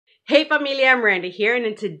Hey familia, Miranda here, and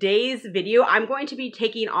in today's video, I'm going to be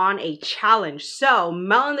taking on a challenge. So,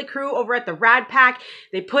 Mel and the crew over at the Rad Pack,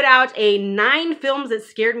 they put out a 9 films that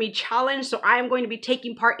scared me challenge, so I am going to be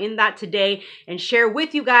taking part in that today and share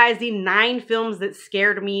with you guys the 9 films that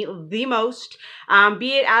scared me the most,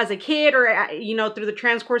 be it as a kid or, through the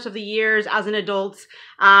transcourse of the years as an adult.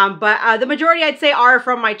 But the majority, I'd say, are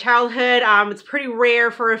from my childhood. It's pretty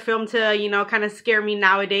rare for a film to, kind of scare me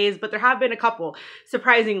nowadays, but there have been a couple,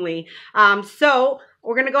 surprisingly. So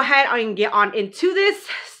we're gonna go ahead and get on into this.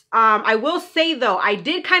 I will say though, I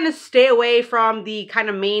did kind of stay away from the kind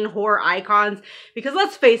of main horror icons because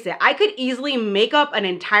let's face it, I could easily make up an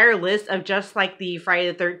entire list of just like the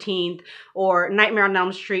Friday the 13th or Nightmare on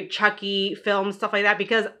Elm Street, Chucky films, stuff like that,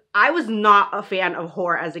 because I was not a fan of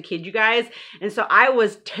horror as a kid, you guys. And so I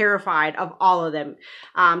was terrified of all of them.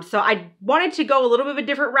 So I wanted to go a little bit of a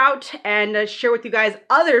different route and share with you guys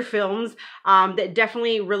other films that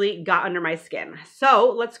definitely really got under my skin.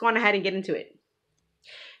 So let's go on ahead and get into it.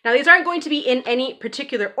 Now, these aren't going to be in any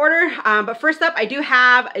particular order, but first up, I do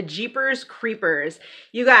have Jeepers Creepers.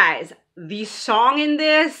 You guys, the song in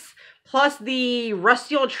this, plus the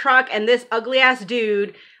rusty old truck and this ugly ass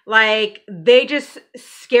dude, like, they just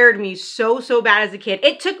scared me so bad as a kid.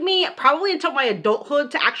 It took me probably until my adulthood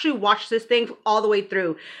to actually watch this thing all the way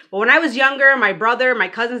through. But when I was younger, my brother, my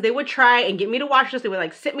cousins, they would try and get me to watch this. They would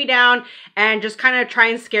like sit me down and just kind of try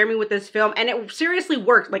and scare me with this film. And it seriously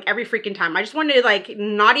worked like every freaking time. I just wanted to like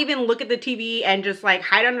not even look at the TV and just like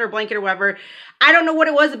hide under a blanket or whatever. I don't know what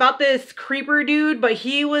it was about this creeper dude, but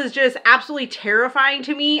he was just absolutely terrifying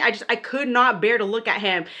to me. I could not bear to look at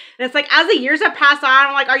him. And it's like, as the years have passed on,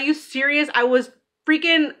 I'm like, are you serious? I was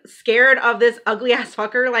freaking scared of this ugly ass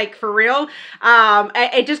fucker, like for real.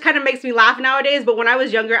 It just kind of makes me laugh nowadays, but when I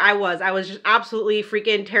was younger, I was just absolutely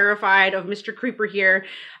freaking terrified of Mr. Creeper here.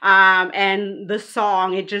 And the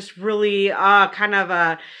song, it just really kind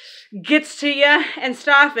of gets to you and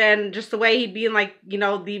stuff, and just the way he'd be in like,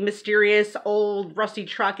 the mysterious old rusty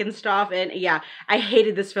truck and stuff. And yeah, I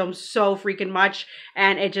hated this film so freaking much,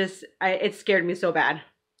 and it scared me so bad.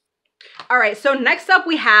 All right, so next up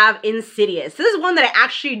we have Insidious. This is one that I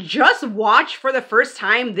actually just watched for the first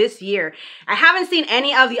time this year. I haven't seen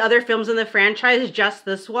any of the other films in the franchise, just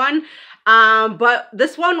this one. But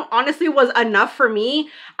this one honestly was enough for me.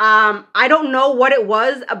 I don't know what it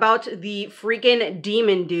was about the freaking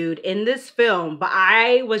demon dude in this film, but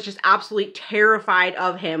I was just absolutely terrified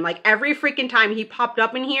of him. Like every freaking time he popped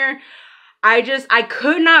up in here, I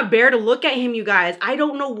could not bear to look at him, you guys. I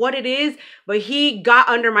don't know what it is, but he got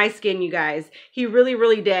under my skin, you guys. He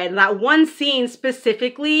really did. And that one scene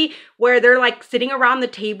specifically where they're like sitting around the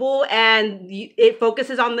table and it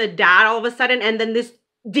focuses on the dad all of a sudden, and then this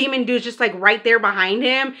demon dude's just like right there behind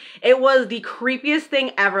him. It was the creepiest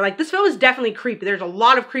thing ever. Like, this film is definitely creepy. There's a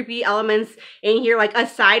lot of creepy elements in here, like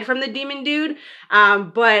aside from the demon dude.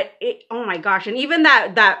 But oh my gosh. And even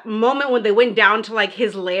that moment when they went down to like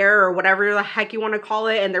his lair or whatever the heck you want to call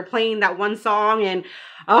it, and they're playing that one song, and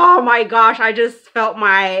oh my gosh, I just felt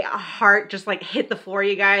my heart just like hit the floor,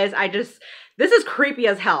 you guys. This is creepy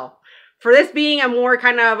as hell. For this being a more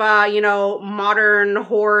kind of, modern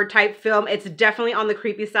horror type film, it's definitely on the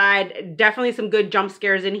creepy side. Definitely some good jump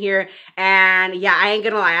scares in here. And yeah, I ain't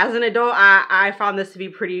gonna lie. As an adult, I found this to be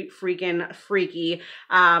pretty freaking freaky.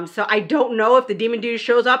 So I don't know if the demon dude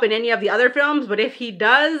shows up in any of the other films, but if he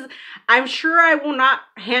does, I'm sure I will not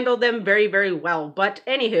handle them very well. But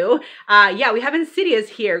anywho, yeah, we have Insidious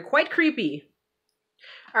here. Quite creepy.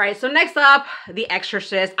 All right, so next up, The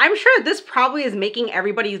Exorcist. I'm sure this probably is making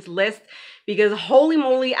everybody's list because holy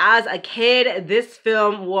moly, as a kid, this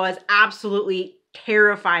film was absolutely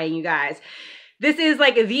terrifying, you guys. This is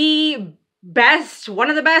like the best, one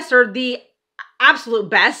of the best, or the absolute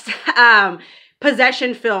best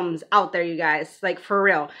possession films out there, you guys. Like, for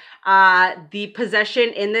real. The possession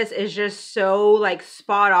in this is just so like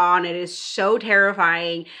spot on. It is so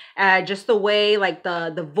terrifying. Just the way like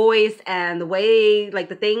the voice and the way like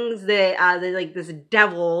the things that like this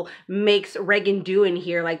devil makes Regan do in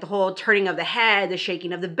here, like the whole turning of the head, the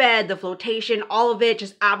shaking of the bed, the flotation, all of it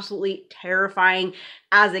just absolutely terrifying.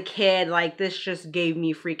 As a kid, like, this just gave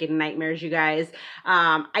me freaking nightmares, you guys.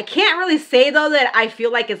 I can't really say, though, that I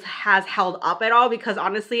feel like it has held up at all, because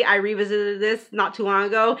honestly, I revisited this not too long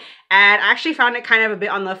ago, and I actually found it kind of a bit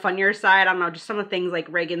on the funnier side. I don't know, just some of the things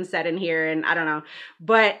like Reagan said in here, and I don't know.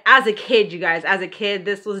 But as a kid, you guys, as a kid,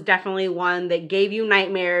 this was definitely one that gave you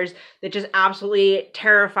nightmares, that just absolutely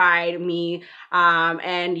terrified me.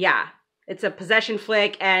 And yeah. it's a possession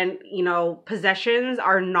flick, and you know, possessions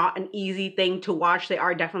are not an easy thing to watch. They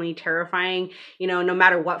are definitely terrifying, you know, no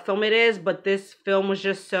matter what film it is. But this film was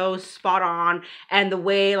just so spot on, and the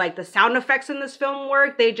way like the sound effects in this film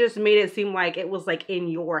work, they just made it seem like it was like in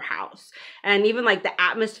your house. And even like the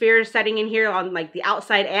atmosphere setting in here on like the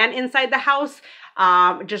outside and inside the house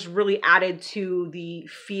just really added to the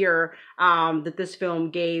fear that this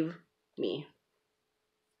film gave me.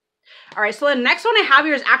 All right, so the next one I have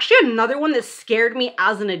here is actually another one that scared me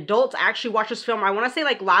as an adult. I actually watched this film, I want to say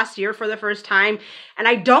like last year for the first time, and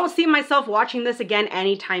I don't see myself watching this again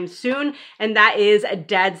anytime soon, and that is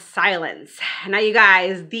Dead Silence. Now, you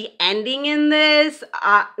guys, the ending in this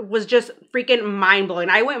was just freaking mind-blowing.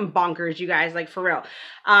 I went bonkers, you guys, like for real.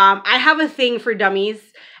 I have a thing for dummies,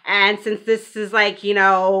 and since this is like, you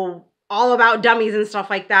know, all about dummies and stuff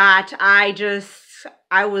like that,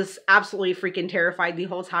 I was absolutely freaking terrified the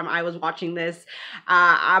whole time I was watching this.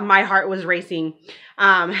 My heart was racing.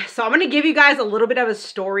 So I'm going to give you guys a little bit of a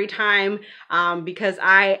story time because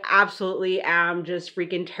I absolutely am just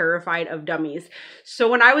freaking terrified of dummies. So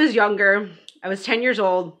when I was younger, I was 10 years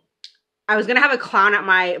old. I was going to have a clown at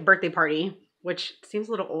my birthday party, which seems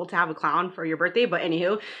a little old to have a clown for your birthday, but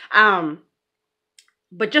anywho.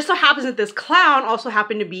 But just so happens that this clown also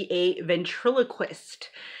happened to be a ventriloquist.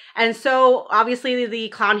 And so obviously the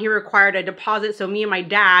clown here required a deposit. So me and my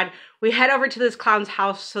dad, we head over to this clown's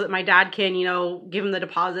house so that my dad can, you know, give him the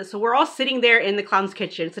deposit. So we're all sitting there in the clown's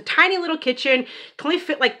kitchen. It's a tiny little kitchen. It can only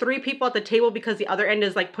fit like 3 people at the table because the other end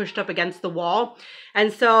is like pushed up against the wall.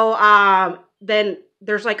 And so then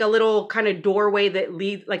there's like a little kind of doorway that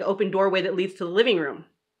leads, like open doorway that leads to the living room.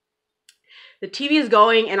 The TV is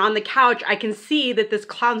going, and on the couch, I can see that this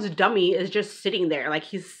clown's dummy is just sitting there. Like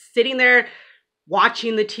he's sitting there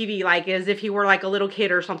watching the TV, like as if he were like a little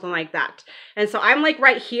kid or something like that. And so I'm like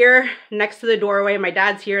right here next to the doorway. My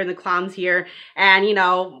dad's here and the clown's here. And, you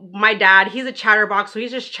know, my dad, he's a chatterbox, so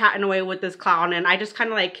he's just chatting away with this clown. And I just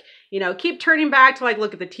kind of like, you know, keep turning back to like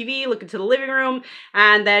look at the TV, look into the living room,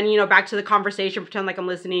 and then, you know, back to the conversation, pretend like I'm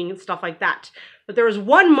listening and stuff like that. But there was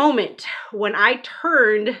one moment when I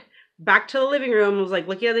turned back to the living room, was like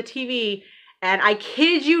looking at the TV, and I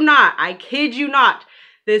kid you not,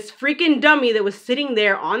 this freaking dummy that was sitting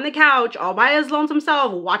there on the couch all by his lonesome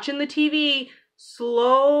self watching the TV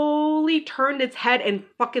slowly turned its head and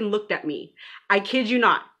fucking looked at me. I kid you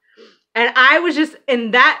not. And I was just,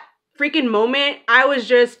 in that freaking moment, I was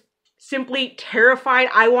just simply terrified.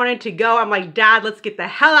 I wanted to go. I'm like, Dad, let's get the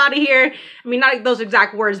hell out of here. I mean, not those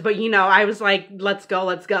exact words, but you know, I was like, let's go,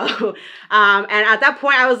 let's go. And at that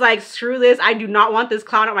point I was like, screw this. I do not want this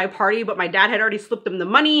clown at my party, but my dad had already slipped him the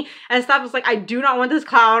money and stuff. I was like, I do not want this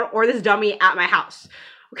clown or this dummy at my house.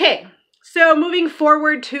 Okay, so moving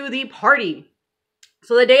forward to the party.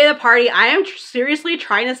 So the day of the party, I am seriously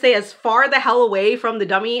trying to stay as far the hell away from the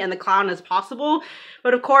dummy and the clown as possible.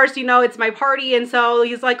 But of course, you know, it's my party. And so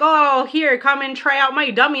he's like, oh, here, come and try out my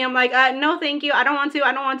dummy. I'm like, no, thank you. I don't want to.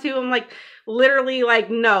 I don't want to. I'm like, literally like,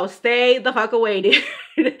 no, stay the fuck away, dude.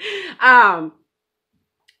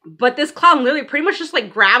 But this clown literally pretty much just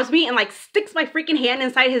like grabs me and like sticks my freaking hand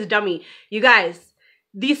inside his dummy. You guys,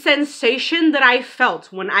 the sensation that I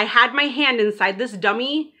felt when I had my hand inside this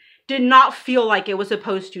dummy did not feel like it was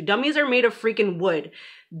supposed to. Dummies are made of freaking wood.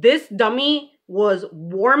 This dummy was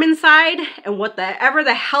warm inside, and whatever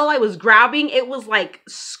the hell I was grabbing, it was like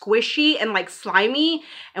squishy and like slimy.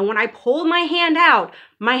 And when I pulled my hand out,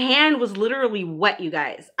 my hand was literally wet, you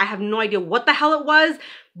guys. I have no idea what the hell it was,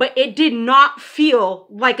 but it did not feel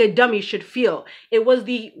like a dummy should feel. It was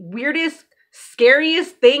the weirdest,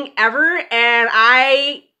 scariest thing ever, and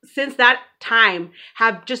I, since that time,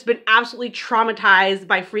 have just been absolutely traumatized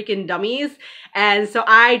by freaking dummies. And so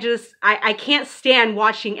I can't stand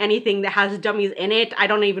watching anything that has dummies in it. I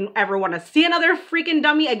don't even ever want to see another freaking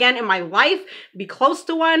dummy again in my life, be close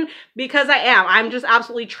to one, because I'm just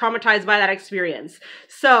absolutely traumatized by that experience.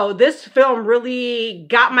 So this film really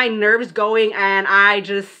got my nerves going, and I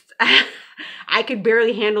could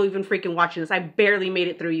barely handle even freaking watching this. I barely made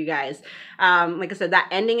it through, you guys. Like I said, that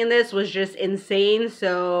ending in this was just insane.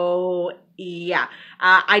 So yeah,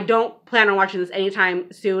 I don't plan on watching this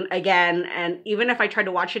anytime soon again. And even if I tried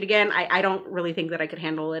to watch it again, I don't really think that I could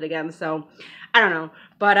handle it again. So I don't know.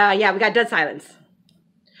 But yeah, we got Dead Silence.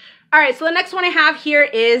 All right, so the next one I have here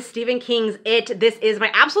is Stephen King's It. This is my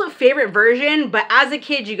absolute favorite version, but as a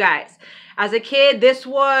kid, you guys, as a kid, this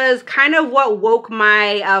was kind of what woke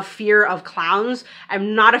my fear of clowns.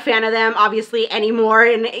 I'm not a fan of them, obviously, anymore,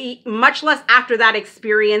 and much less after that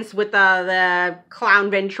experience with the clown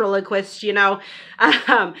ventriloquist, you know.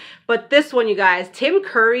 But But this one, you guys, Tim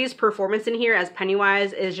Curry's performance in here as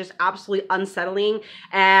Pennywise is just absolutely unsettling.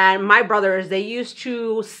 And my brothers, they used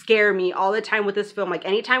to scare me all the time with this film. Like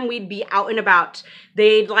anytime we'd be out and about,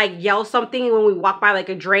 they'd like yell something when we walk by like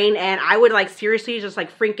a drain, and I would like seriously just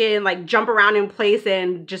like freaking like jump around in place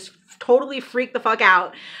and just totally freak the fuck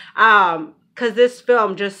out. Because this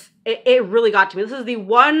film just, it really got to me. This is the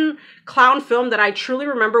one clown film that I truly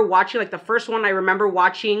remember watching, like the first one I remember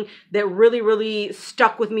watching that really, really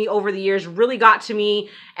stuck with me over the years, really got to me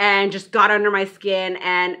and just got under my skin.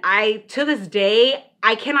 And to this day,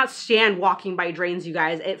 I cannot stand walking by drains, you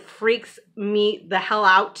guys. It freaks me the hell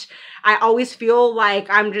out. I always feel like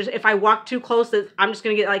if I walk too close, I'm just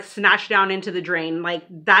gonna get like snatched down into the drain. Like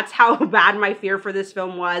that's how bad my fear for this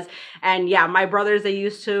film was. And yeah, my brothers, they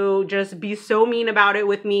used to just be so mean about it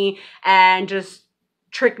with me and just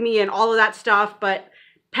trick me and all of that stuff. But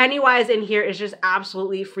Pennywise in here is just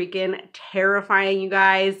absolutely freaking terrifying, you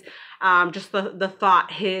guys. Just the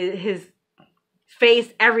thought, his face,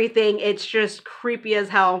 everything, it's just creepy as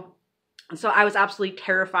hell. So I was absolutely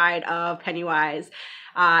terrified of Pennywise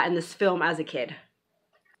in this film as a kid.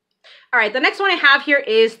 All right, the next one I have here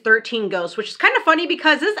is 13 Ghosts, which is kind of funny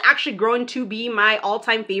because this is actually grown to be my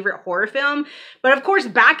all-time favorite horror film. But of course,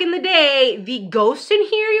 back in the day, the ghosts in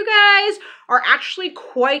here, you guys, are actually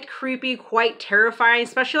quite creepy, quite terrifying,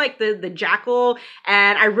 especially like the jackal.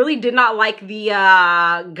 And I really did not like the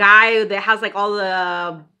guy that has like all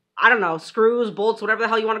the, I don't know, screws, bolts, whatever the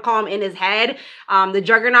hell you want to call them in his head. The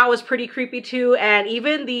Juggernaut was pretty creepy too. And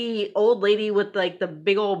even the old lady with like the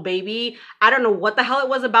big old baby, I don't know what the hell it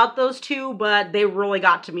was about those two, but they really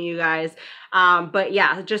got to me, you guys. But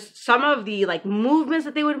yeah, just some of the like movements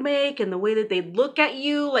that they would make and the way that they'd look at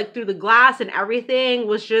you like through the glass and everything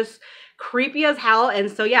was just creepy as hell.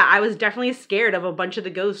 And so yeah, I was definitely scared of a bunch of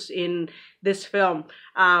the ghosts in this film.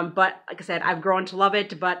 But like I said, I've grown to love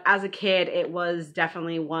it, but as a kid, it was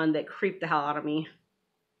definitely one that creeped the hell out of me.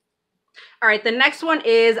 All right, the next one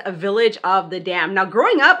is Village of the Damned. Now,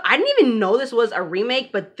 growing up, I didn't even know this was a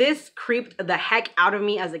remake, but this creeped the heck out of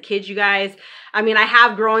me as a kid, you guys. I mean, I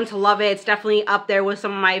have grown to love it. It's definitely up there with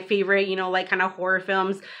some of my favorite, you know, like kind of horror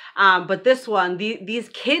films. But this one, these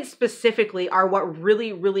kids specifically are what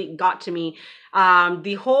really, really got to me.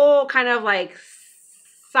 The whole kind of like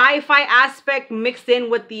sci-fi aspect mixed in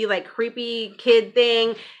with the like creepy kid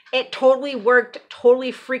thing, it totally worked,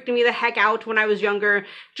 totally freaked me the heck out when I was younger.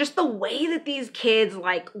 Just the way that these kids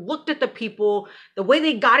like looked at the people, the way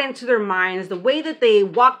they got into their minds, the way that they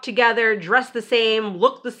walked together, dressed the same,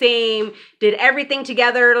 looked the same, did everything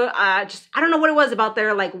together. Just, I don't know what it was about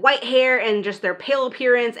their like white hair and just their pale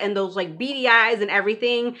appearance and those like beady eyes and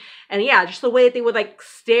everything. And yeah, just the way that they would like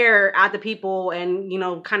stare at the people and, you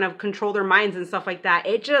know, kind of control their minds and stuff like that.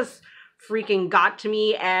 It just freaking got to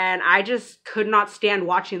me, and I just could not stand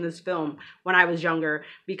watching this film when I was younger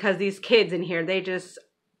because these kids in here,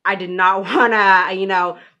 I did not want to, you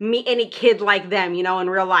know, meet any kid like them, you know, in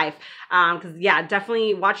real life. Because yeah,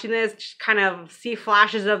 definitely watching this, just kind of see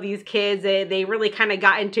flashes of these kids. They really kind of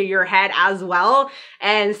got into your head as well.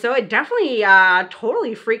 And so it definitely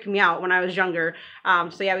totally freaked me out when I was younger.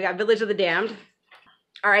 So yeah, we got Village of the Damned.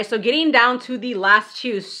 All right, so getting down to the last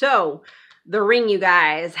two. So The Ring, you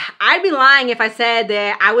guys. I'd be lying if I said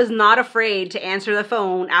that I was not afraid to answer the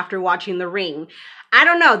phone after watching The Ring. I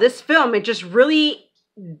don't know, this film, it just really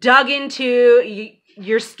dug into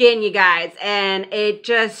your skin, you guys. And it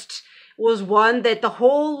just was one that the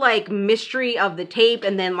whole like mystery of the tape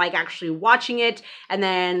and then like actually watching it and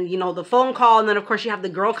then, you know, the phone call. And then of course you have the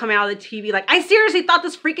girl coming out of the TV. Like I seriously thought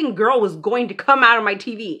this freaking girl was going to come out of my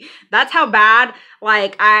TV. That's how bad,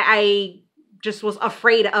 like I just was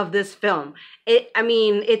afraid of this film. I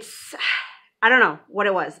mean, it's, I don't know what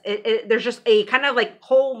it was. There's just a kind of like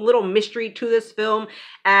whole little mystery to this film.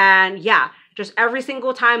 And yeah, just every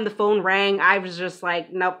single time the phone rang, I was just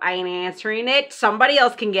like, nope, I ain't answering it. Somebody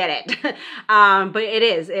else can get it. But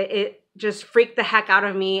it just freaked the heck out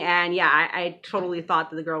of me. And yeah, I totally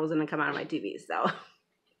thought that the girl was going to come out of my TV. So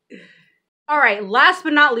all right, last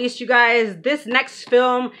but not least, you guys, this next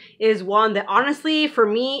film is one that honestly, for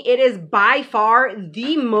me, it is by far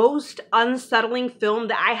the most unsettling film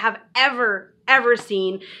that I have ever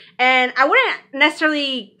seen. And I wouldn't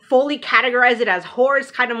necessarily fully categorize it as horror.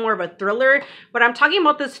 It's kind of more of a thriller, but I'm talking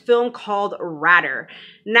about this film called Radar.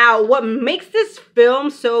 Now, what makes this film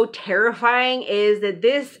so terrifying is that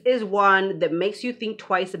this is one that makes you think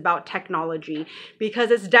twice about technology,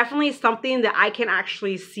 because it's definitely something that I can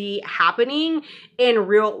actually see happening in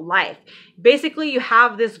real life. Basically, you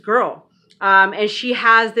have this girl, and she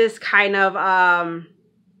has this kind of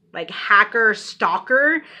like hacker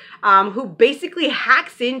stalker who basically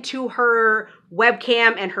hacks into her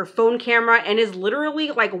webcam and her phone camera and is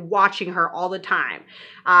literally like watching her all the time.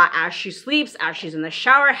 As she sleeps, as she's in the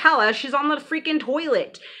shower, hell, as she's on the freaking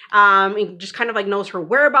toilet. And just kind of like knows her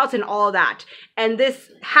whereabouts and all of that. And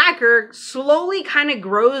this hacker slowly kind of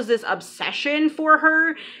grows this obsession for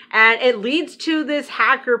her, and it leads to this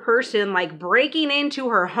hacker person like breaking into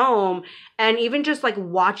her home and even just like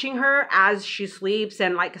watching her as she sleeps,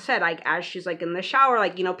 and like I said, like as she's like in the shower,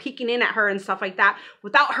 like, you know, peeking in at her and stuff like that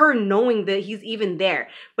without her knowing that he's even there.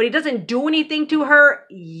 But he doesn't do anything to her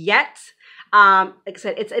yet. Like I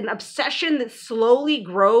said, it's an obsession that slowly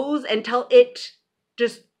grows until it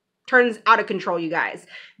just turns out of control, you guys.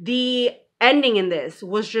 The ending in this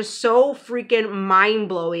was just so freaking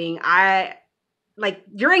mind-blowing. Like,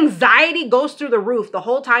 your anxiety goes through the roof the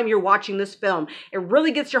whole time you're watching this film. It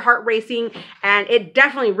really gets your heart racing, and it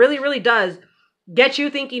definitely really does get you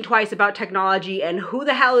thinking twice about technology and who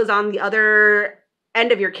the hell is on the other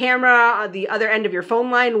end of your camera, the other end of your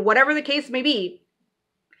phone line, whatever the case may be.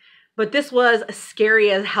 But this was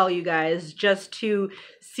scary as hell, you guys, just to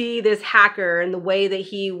see this hacker and the way that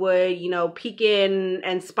he would, you know, peek in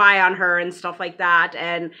and spy on her and stuff like that,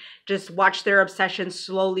 and just watch their obsession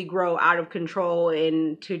slowly grow out of control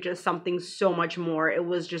into just something so much more. It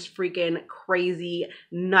was just freaking crazy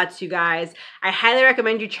nuts, you guys. I highly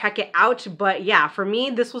recommend you check it out. But yeah, for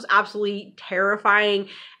me, this was absolutely terrifying,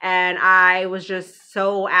 and I was just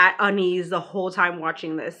so at unease the whole time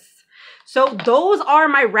watching this. So those are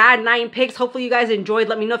my Rad 9 picks. Hopefully you guys enjoyed.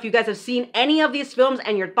 Let me know if you guys have seen any of these films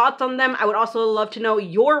and your thoughts on them. I would also love to know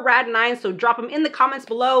your Rad 9s, so drop them in the comments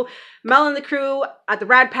below. Mel and the crew at the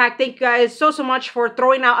Rad Pack, thank you guys so much for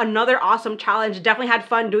throwing out another awesome challenge. Definitely had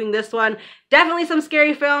fun doing this one. Definitely some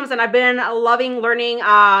scary films, and I've been loving learning,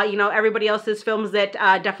 you know, everybody else's films that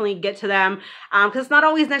definitely get to them. Because it's not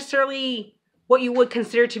always necessarily what you would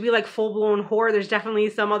consider to be like full-blown horror. There's definitely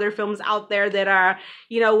some other films out there that are,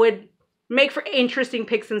 you know, would make for interesting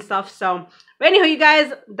picks and stuff. So, but anyhow, you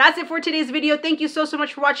guys, that's it for today's video. Thank you so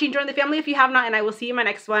much for watching. Join the family if you have not, and I will see you in my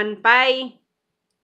next one. Bye.